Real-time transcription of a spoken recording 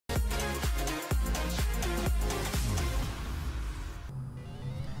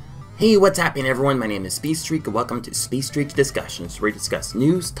Hey, what's happening everyone? My name is Speedstreak and welcome to Speedstreak Discussions, where we discuss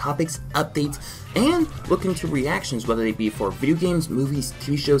news, topics, updates, and look into reactions, whether they be for video games, movies,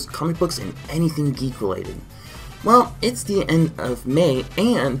 TV shows, comic books, and anything geek related. Well, it's the end of May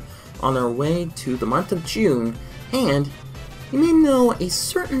and on our way to the month of June, and you may know a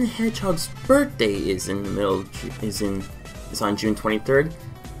certain hedgehog's birthday is in the middle of is on June 23rd,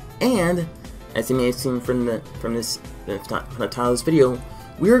 and as you may have seen from the title of this video,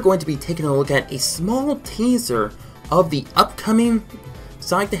 we are going to be taking a look at a small teaser of the upcoming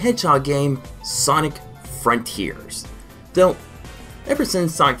Sonic the Hedgehog game, Sonic Frontiers. Though, ever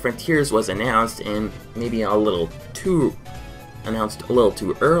since Sonic Frontiers was announced, and maybe a little too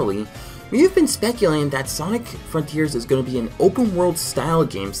early, we've been speculating that Sonic Frontiers is going to be an open world style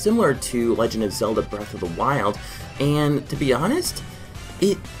game similar to Legend of Zelda Breath of the Wild, and to be honest,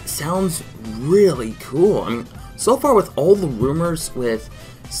 it sounds really cool. I mean, so far with all the rumors with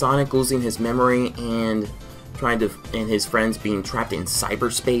Sonic losing his memory and his friends being trapped in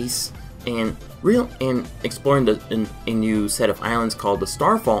cyberspace and exploring a new set of islands called the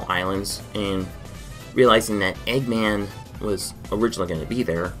Starfall Islands, and realizing that Eggman was originally going to be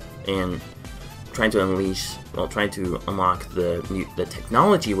there and trying to unlock the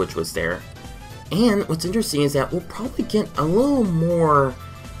technology which was there. And what's interesting is that we'll probably get a little more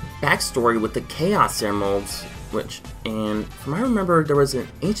backstory with the Chaos Emeralds, and from what I remember, there was an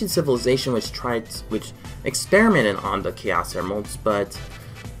ancient civilization which experimented on the Chaos Emeralds, but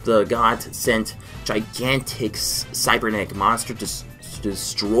the gods sent gigantic cybernetic monsters to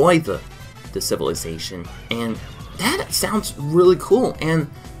destroy the civilization, and that sounds really cool. And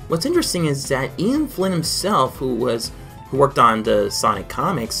what's interesting is that Ian Flynn himself, who worked on the Sonic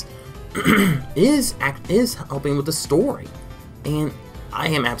comics, is helping with the story, and I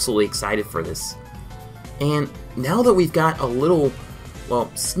am absolutely excited for this. And now that we've got a little,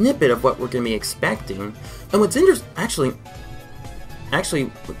 snippet of what we're going to be expecting, and what's interesting,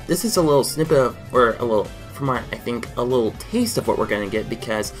 actually, this is a little snippet of, a little taste of what we're going to get,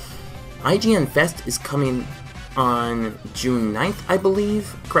 because IGN Fest is coming on June 9th, I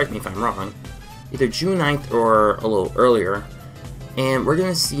believe. Correct me if I'm wrong. Either June 9th or a little earlier. And we're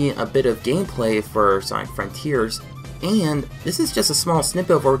going to see a bit of gameplay for Sonic Frontiers, and this is just a small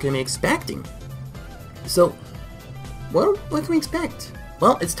snippet of what we're going to be expecting. So, what can we expect?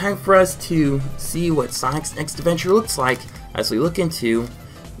 Well, it's time for us to see what Sonic's next adventure looks like as we look into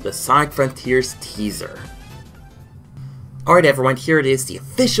the Sonic Frontiers teaser. Alright everyone, here it is, the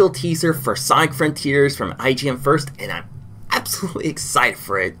official teaser for Sonic Frontiers from IGN Fest, and I'm absolutely excited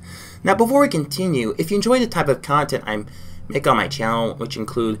for it. Now before we continue, if you enjoy the type of content I make on my channel, which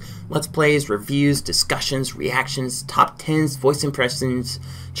include Let's Plays, reviews, discussions, reactions, top 10s, voice impressions,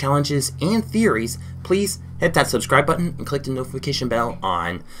 challenges, and theories, please hit that subscribe button and click the notification bell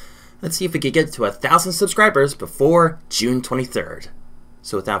on. Let's see if we can get to 1,000 subscribers before June 23rd.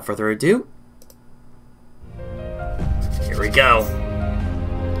 So without further ado, here we go.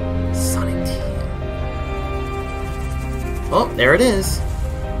 Sonic Team. Oh, there it is.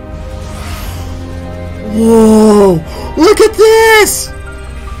 Whoa! Look at this!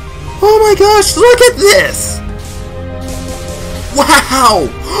 Oh my gosh, look at this! Wow!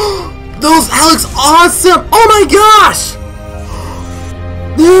 That looks awesome! Oh my gosh!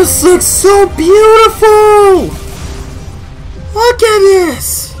 This looks so beautiful! Look at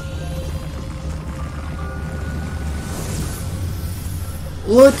this!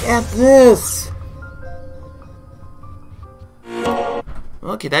 Look at this!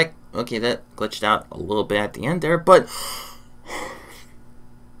 Okay, that glitched out a little bit at the end there, but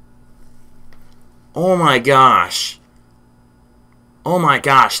oh my gosh! Oh my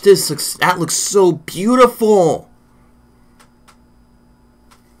gosh, that looks so beautiful.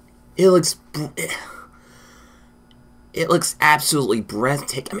 It looks absolutely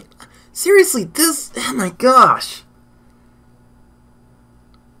breathtaking. I mean, seriously, oh my gosh.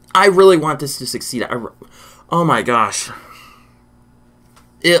 I really want this to succeed. Oh my gosh.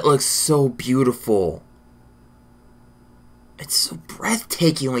 It looks so beautiful. It's so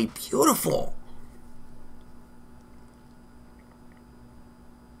breathtakingly beautiful.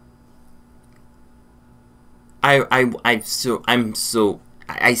 I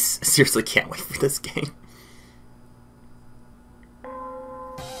seriously can't wait for this game.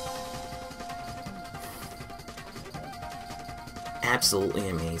 Absolutely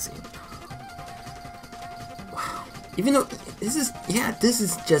amazing. Wow. Even though this is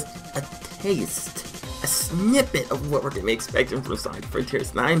just a taste, a snippet of what we're gonna be expecting from Sonic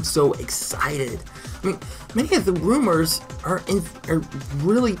Frontiers, and I'm so excited. I mean, many of the rumors are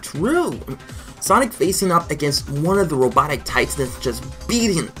really true. Sonic facing up against one of the robotic titans, just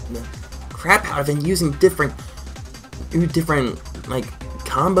beating the crap out of him, using different like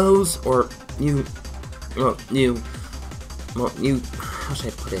combos or new how should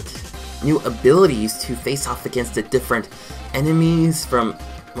I put it? New abilities to face off against the different enemies from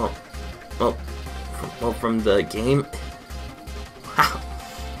from the game. Wow,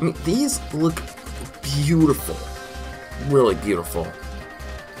 I mean, these look beautiful, really beautiful.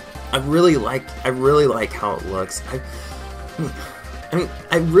 I really like how it looks. I mean,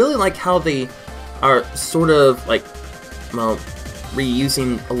 I really like how they are sort of like, well,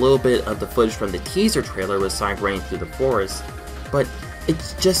 reusing a little bit of the footage from the teaser trailer with Sonic running through the forest, but it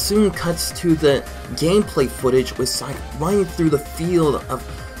just soon cuts to the gameplay footage with Sonic running through the field of...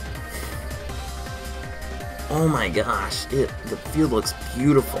 Oh my gosh, the field looks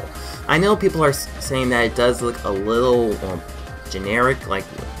beautiful. I know people are saying that it does look a little generic, like,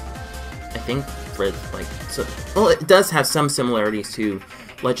 I think, for like, so, well, it does have some similarities to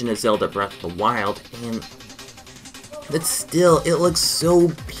Legend of Zelda Breath of the Wild, but still, it looks so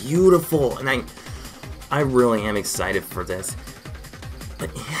beautiful, and I really am excited for this.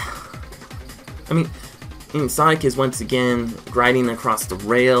 But yeah, I mean, Sonic is once again gliding across the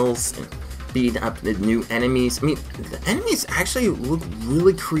rails and beating up the new enemies. I mean, the enemies actually look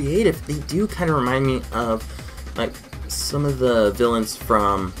really creative. They do kind of remind me of like some of the villains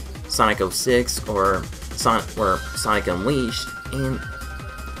from Sonic 06 or Sonic Unleashed, and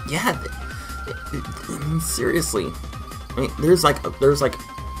yeah, I mean, seriously, I mean, there's like there's like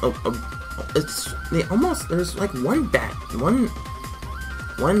one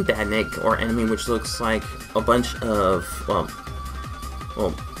badnik or enemy which looks like a bunch of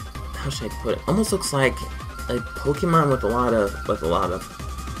well, how should I put it? Almost looks like a Pokemon with a lot of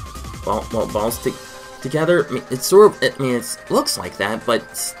balls together. I mean, it's sort of, I mean, it looks like that, but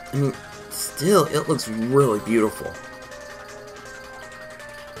I mean, still, it looks really beautiful.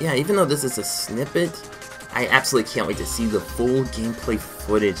 Yeah, even though this is a snippet, I absolutely can't wait to see the full gameplay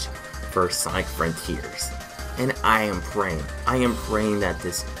footage for Sonic Frontiers. And I am praying that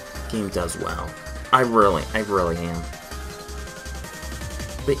this game does well. I really am.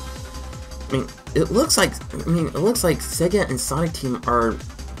 But I mean, it looks like Sega and Sonic Team are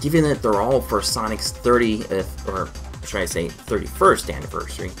giving it their all for Sonic's 30th, or should I say 31st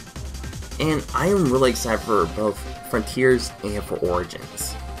anniversary. And I am really excited for both Frontiers and for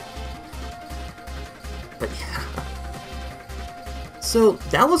Origins. But yeah. So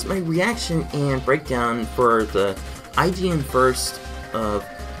that was my reaction and breakdown for the IGN Fest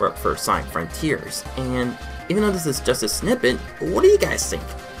for Sonic Frontiers. And even though this is just a snippet, what do you guys think?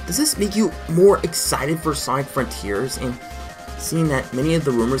 Does this make you more excited for Sonic Frontiers, and seeing that many of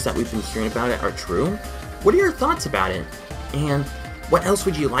the rumors that we've been hearing about it are true? What are your thoughts about it? And what else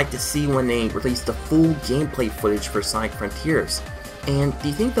would you like to see when they release the full gameplay footage for Sonic Frontiers? And do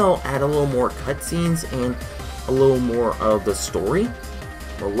you think they'll add a little more cutscenes and a little more of the story?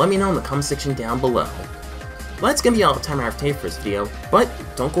 Well, let me know in the comment section down below. Well, that's going to be all the time I have today for this video, but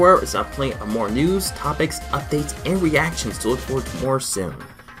don't go out, as I've plenty of more news, topics, updates, and reactions to look forward to more soon.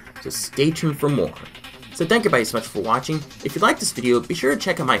 So stay tuned for more. So thank you everybody so much for watching. If you liked this video, be sure to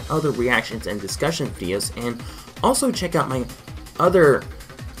check out my other reactions and discussion videos, and also check out my other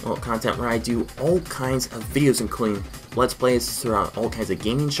content where I do all kinds of videos, including Let's Plays throughout all kinds of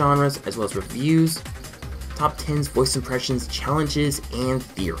gaming genres, as well as reviews, top 10s, voice impressions, challenges, and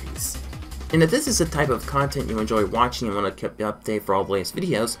theories. And if this is the type of content you enjoy watching and want to keep up to date for all the latest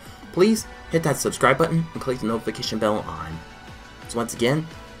videos, please hit that subscribe button and click the notification bell on. So once again,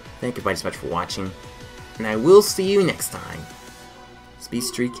 thank you everybody so much for watching, and I will see you next time.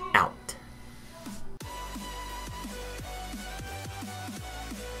 Speedstreak out.